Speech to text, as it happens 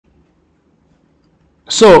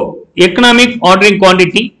So, economic ordering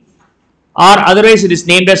quantity or otherwise it is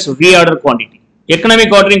named as reorder quantity.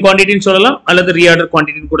 Economic ordering quantity in sollalam alladhu reorder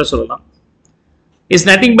quantity in kuda sollalam is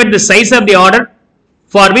nothing but the size of the order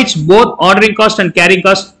for which both ordering cost and carrying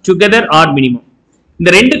cost together are minimum.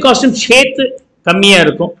 இந்த ரெண்டு காஸ்டும் சேர்த்து கம்மியா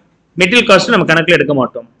இருக்கும். Material cost நம்ம கணக்குல எடுக்க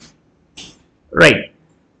மாட்டோம். Right.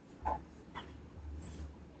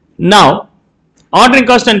 Now, ordering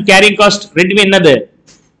cost and carrying cost ரெண்டுமே என்னது?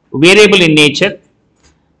 Variable in nature.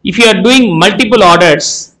 If you are doing multiple orders,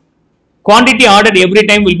 quantity ordered every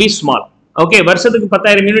time will be small. Okay, வருஷத்துக்கு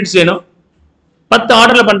 10000 யூனிட்ஸ் வேணும். 10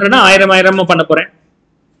 ஆர்டர்ல பண்றேன்னா 1000 பண்ண போறேன்.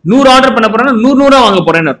 100 ஆர்டர் பண்ண போறேன்னா 100 வாங்க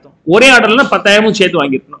போறேன்னு அர்த்தம். ஒரே ஆர்டர்ல 10000 சேர்த்து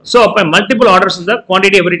வாங்கிருக்கணும். சோ அப்ப மல்டிபிள் ஆர்டர்ஸ் இருந்தா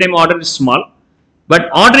quantity every time order is small, but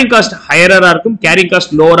ordering cost higher இருக்கும், carrying cost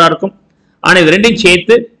lower இருக்கும். ஆனா இது ரெண்டையும்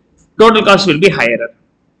சேர்த்து total cost will be higher.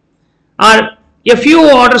 Or a few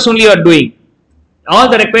orders only you are doing. All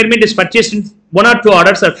the requirement is purchased in one or two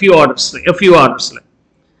orders or few orders.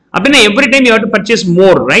 அப்படின்னா every time you have to purchase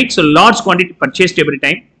more, right? So large quantity purchased every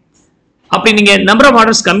time. அப்படி நீங்க number of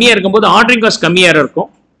orders கம்மியா இருக்கும்போது ordering cost கம்மியா இருக்கும்,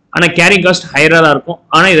 ஆனா carrying cost higher ஆ இருக்கும்.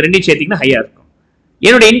 ஆனா இது ரெண்டையும் சேர்த்தீங்கன்னா ஹையா இருக்கும்.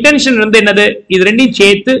 என்னோட இன்டென்ஷன் வந்து என்னது? இது ரெண்டையும்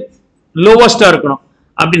சேர்த்து லோவஸ்டா இருக்கணும்.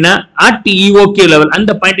 அப்படின்னா at EOQ level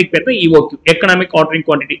அந்த பாயிண்ட்க்கு பேர் தான் EOQ, economic ordering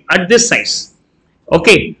quantity at this size.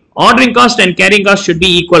 Okay, ordering cost and carrying cost should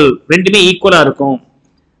be equal. ரெண்டுமே ஈக்குவலா இருக்கும்.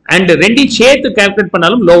 And ரெண்டையும் சேர்த்து கால்குலேட்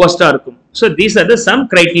பண்ணாலும் லோவஸ்டா இருக்கும். So these are the some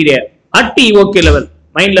criteria at EOQ level.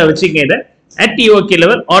 மைண்ட்ல வச்சுக்கங்க இத. At EOQ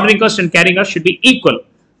level, ordering cost and carrying cost should be equal.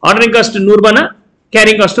 Ordering cost 100 ரூபாய்னா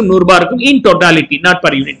carrying cost 100 ரூபாய் இருக்கும் in totality, not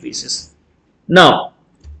per unit basis. Now,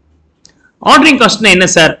 ordering cost என்ன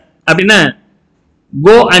sir அப்படின்னா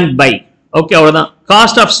go and buy. Okay, அவ்வளவுதான்.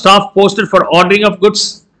 Cost of staff posted for ordering of goods,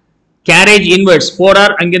 carriage inwards 4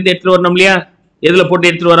 hour அங்க இருந்து எடுத்து வரணும் இல்லையா? எதுல போட்டு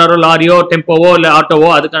எடுத்து வராரோ, லாரியோ, டெம்போவோ இல்ல ஆட்டோவோ,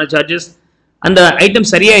 அதுக்கான சார்ஜஸ். அந்த ஐட்டம்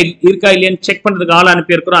சரியா இருக்கா இல்லையான்னு செக் பண்றதுக்கு ஆள்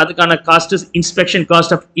அனுப்பி இருக்கிறோம், அதுக்கான cost, inspection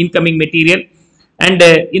cost of incoming material. And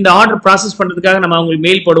இந்த ஆர்டர் ப்ராசஸ் பண்றதுக்காக நம்ம அவங்களுக்கு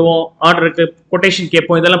மெயில் போடுவோம், ஆர்டருக்கு கொட்டேஷன்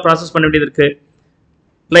கேட்போம், இதெல்லாம் ப்ராசஸ் பண்ண வேண்டியது இருக்கு.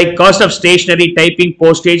 Like cost of stationary, typing,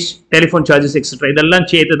 postage, telephone charges etcetera, இதெல்லாம்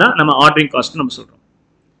சேர்த்து தான் நம்ம ஆர்டரிங் காஸ்ட் நம்ம சொல்றோம்.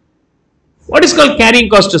 What is called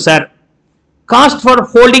carrying cost sir? Cost for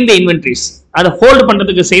holding the inventories, அதை ஹோல்டு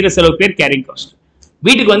பண்றதுக்கு செய்யற செலவு பேர் கேரிங் காஸ்ட்.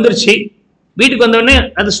 வீட்டுக்கு வந்துருச்சு, வீட்டுக்கு வந்தோடனே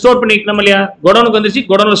அதை ஸ்டோர் பண்ணி வைக்கணும் இல்லையா? கோடவுனுக்கு வந்துருச்சு,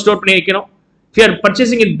 கோடவுன்ல ஸ்டோர் பண்ணி வைக்கணும். If you are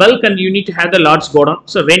purchasing in bulk and you need to have the large godown,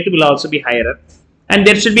 so rent will also be higher, and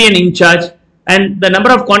there should be an in charge, and the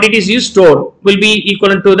number of quantities you store will be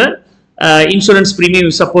equivalent to the insurance premium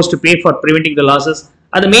you are supposed to pay for preventing the losses.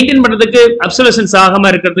 அதை maintain பண்றதுக்கு அப்சலசன்ஸ் ஆகாம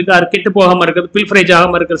இருக்கிறதுக்கு, அது கெட்டு போகாம இருக்கிறது, பில்ஃபரேஜ்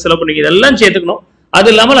ஆகாம இருக்கிற செலவு பண்ணி இதெல்லாம் சேர்த்துக்கணும். அது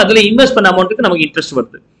இல்லாமல் அதுல இன்வெஸ்ட் பண்ண அமௌண்ட்டுக்கு நமக்கு இன்ட்ரெஸ்ட்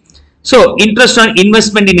வருது. So interest on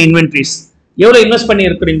investment in inventories, எவ்வளவு இன்வெஸ்ட் பண்ணி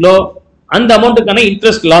இருக்கிறீங்களோ அந்த அமௌண்ட்டுக்கான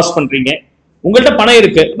இன்ட்ரெஸ்ட் லாஸ் பண்றீங்க. உங்கள்கிட்ட பணம்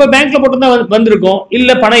இருக்கு, இப்ப பேங்க்ல போட்டு தான் வந்திருக்கும்,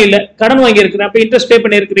 இல்ல பணம் இல்ல, கடன் வாங்கி இருக்கிறேன், அப்ப இன்ட்ரெஸ்ட் பே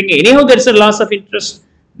பண்ணி இருக்கிறீங்க. Anyhow there is a loss of interest,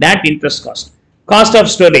 that interest cost. Cost of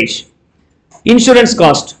storage, insurance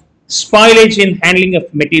cost, spoilage in handling of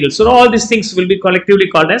materials. So all these things will be collectively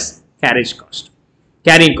called as carriage cost,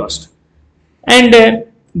 carrying cost. And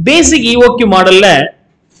basic EOQ model la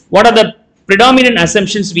what are the predominant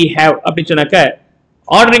assumptions we have அப்படி சொன்னாக்க,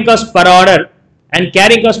 ordering cost per order and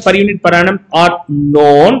carrying cost per unit per annum are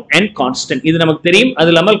known and constant. இது நமக்கு தெரியும், அது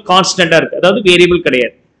இல்லாமல் கான்ஸ்டன்டா இருக்கு, அதாவது variable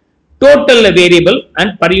கிடையாது. டோட்டல்ல வேரியபிள்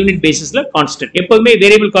அண்ட் per unit பேசிஸ்ல கான்ஸ்டன்ட். எப்பவுமே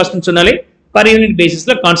வேரியபிள் காஸ்ட்னு சொன்னாலே per unit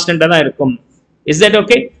பேசிஸ்ல கான்ஸ்டன்டா தான் இருக்கும். Is that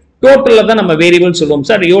okay? டோட்டல்ல தான் நம்ம வேரியபிள் சொல்லுவோம்.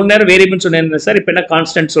 சார் இவ்வளவு நேரம் வேரியபிள் சொன்னேன் சார், இப்போ என்ன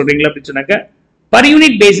கான்ஸ்டன்ட் சொல்றீங்களா அப்படின்னு சொன்னாக்க, per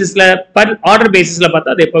unit பேசிஸ்ல, per order பேசிஸ்ல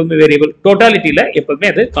பார்த்தா அது எப்பவுமே வேரியபிள், டோட்டாலிட்டியில எப்பவுமே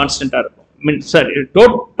அது கான்ஸ்டன்டா இருக்கும். மீன் சார்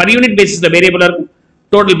per unit பேசிஸ்ல வேரியபிளா இருக்கும்,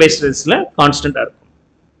 total basisல constant இருக்கும்.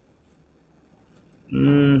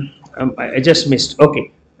 I just missed. Okay,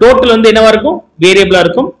 total வந்து என்னவா இருக்கும்? வேரியபிளா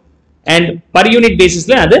இருக்கும், and per unit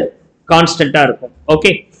basisல அது கான்ஸ்டன்டா இருக்கும்.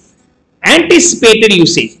 Okay, anticipated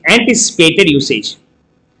usage,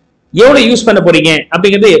 எவ்வளவு யூஸ் பண்ண போறீங்க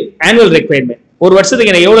அப்படிங்கிறது annual requirement. ஒரு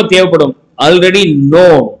வருஷத்துக்கு எனக்கு எவ்வளவு தேவைப்படும்? already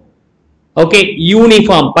known. Okay,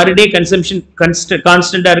 uniform per day consumption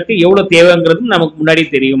கான்ஸ்டன்டா இருக்கு, எவ்வளவு தேவைங்கிறது நமக்கு முன்னாடி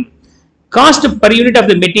தெரியும். Cost per unit of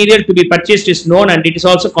the material to be purchased is known and it is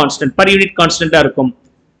also constant. Per unit constant இருக்கும்.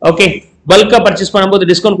 Okay, bulk purchase பண்ணும்போது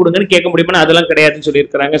டிஸ்கவுண்ட் கொடுங்கன்னு கேட்க முடியுமா? அதெல்லாம் கிடையாதுன்னு சொல்லி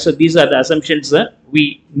இருக்காங்க. So these are the assumptions we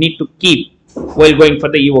need to keep while going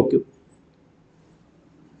for the EOQ.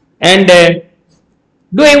 And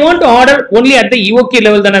do I want to order only at the EOQ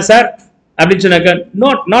level தானே சார் அப்படின்னு சொன்னாக்க,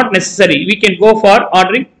 not necessary. We can go for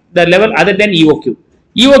ordering the level other than EOQ.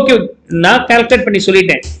 EOQ நான் calculate பண்ணி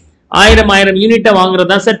சொல்லிட்டேன், 1000 யூனிட்டை வாங்குறது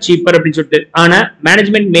தான் sir cheaper அப்படின்னு சொல்லிட்டு. ஆனா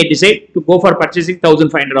management May decide to go for purchasing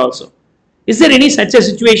 1500 also. Is there any such a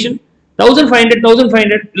situation?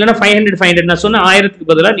 1500 இல்லைன்னா 500 நான் சொன்ன 1000க்கு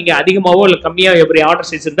பதிலாக நீங்கள் அதிகமாகவோ இல்லை கம்மியாக எப்படி ஆர்டர்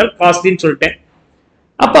சைஸ் இருந்தால் காஸ்ட்லின்னு சொல்லிட்டேன்.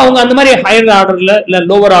 அப்போ அவங்க அந்த மாதிரி ஹையர் ஆர்டரில் இல்லை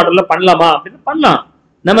லோவர் ஆர்டரில் பண்ணலாமா அப்படின்னு பண்ணலாம்.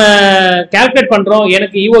 நம்ம கால்குலேட் பண்ணுறோம்,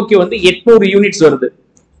 எனக்கு EOQ வந்து 800 யூனிட்ஸ் வருது.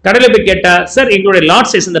 கடையில் போய் கேட்டால் சார் எங்களுடைய லாட்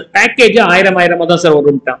சைஸ் இந்த பேக்கேஜ் 1000 தான் சார்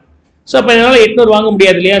வரும்ட்டான். ஸோ அப்போ என்னால் 800 வாங்க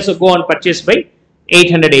முடியாது இல்லையா. So go on purchase by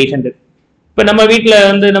 800. இப்போ நம்ம வீட்டில்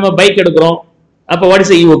வந்து நம்ம பைக் எடுக்கிறோம். அப்போ வாட்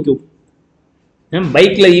இஸ் EOQ?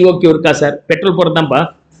 பைக்கில் EOQ இருக்கா சார்? பெட்ரோல் போடுறதான்ப்பா.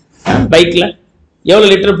 பைக்கில் எவ்வளோ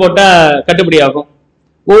லிட்டர் போட்டால் கட்டுப்படி ஆகும்?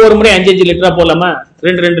 ஒவ்வொரு முறை 5 லிட்டரா போடலாமா,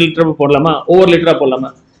 2 லிட்டர் போடலாமா, ஒவ்வொரு லிட்டரா போடலாமா?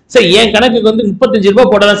 சார் என் கணக்குக்கு வந்து 35 ரூபாய்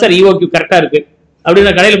போட்டால் சார் EOQ கரெக்டாக இருக்கு அப்படின்னு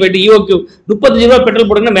நான் கடையில் போயிட்டு EOQ 35 ரூபாய் பெட்ரோல்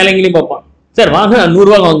போடுங்கன்னா மேலே எங்கேயும் பார்ப்பான். சார் வாங்க 100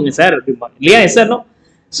 ரூபா வாங்குங்க சார் அப்படிம்பா இல்லையா. Yes sir no.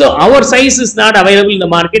 So our size is not available in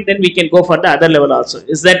the market, then we can go for the other level also.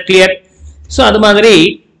 Is that clear? So அது மாதிரி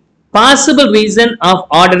possible reason of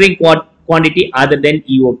ordering quantity other than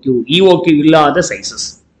EOQ இல்லாத sizes.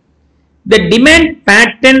 The demand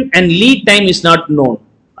pattern and lead time is not known.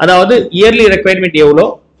 அதாவது yearly requirement எவ்வளோ,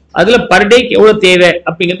 அதுல per day எவ்வளோ தேவை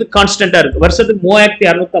அப்படிங்கிறது கான்ஸ்டன்டா இருக்கு. வருஷத்துக்கு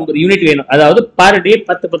 3650 யூனிட் வேணும், அதாவது per day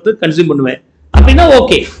 10 கன்சியூம் பண்ணுவேன் அப்படின்னா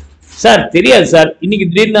ஓகே சார். தெரியாது சார், இன்னைக்கு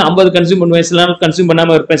திடீர்னு 50 கன்சியூம் பண்ணுவேன், சில நாள் கன்சியூம்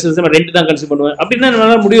பண்ணாம இருப்பேன், சில சமயம் 2 தான் கன்சியூம் பண்ணுவேன் அப்படின்னா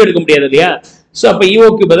நம்மளால முடிவு எடுக்க முடியாது இல்லையா. ஸோ அப்போ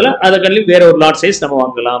EOQ பதிலாக அதை கல்வி வேற ஒரு லாட் சைஸ் நம்ம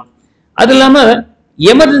வாங்கலாம். அது இல்லாம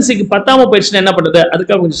எமர்ஜென்சிக்கு பத்தாம போயிடுச்சுன்னா என்ன பண்றது,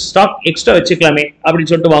 அதுக்காக கொஞ்சம் ஸ்டாக் எக்ஸ்ட்ரா வச்சுக்கலாமே அப்படின்னு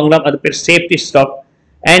சொல்லிட்டு வாங்கலாம். அது பேர் safety stock.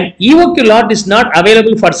 And EOQ lot is not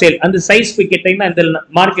available for sale. அந்த சைஸ் போய் கேட்டீங்கன்னா இந்த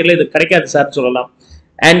மார்க்கெட்ல இது கிடைக்காது சார் சொல்லலாம்.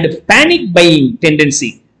 அண்ட் பேனிக் பையிங்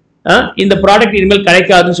டெண்டன்சி, இந்த ப்ராடக்ட் இனிமேல்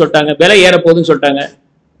கிடைக்காதுன்னு சொல்லிட்டாங்க, விலை ஏற போகுதுன்னு சொல்லிட்டாங்க.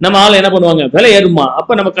 நம்ம ஆள் என்ன பண்ணுவாங்க, விலை ஏறுமா,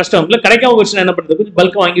 அப்ப நம்ம கஷ்டம் இல்லை, கிடைக்காம போச்சுன்னா என்ன பண்றது, கொஞ்சம்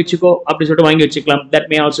பல்கா வாங்கி வச்சுக்கோ அப்படின்னு சொல்லிட்டு வாங்கி வச்சுக்கலாம். That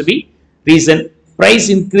may also be reason. Price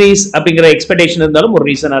increase அப்படிங்கிற எக்ஸ்பெக்டேஷன் இருந்தாலும் ஒரு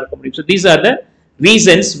ரீசனா இருக்க முடியும். So these are the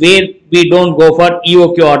reasons where we don't go for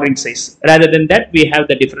EOQ ordering size. Rather than that, we have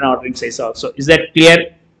the different ordering size also. Is that clear?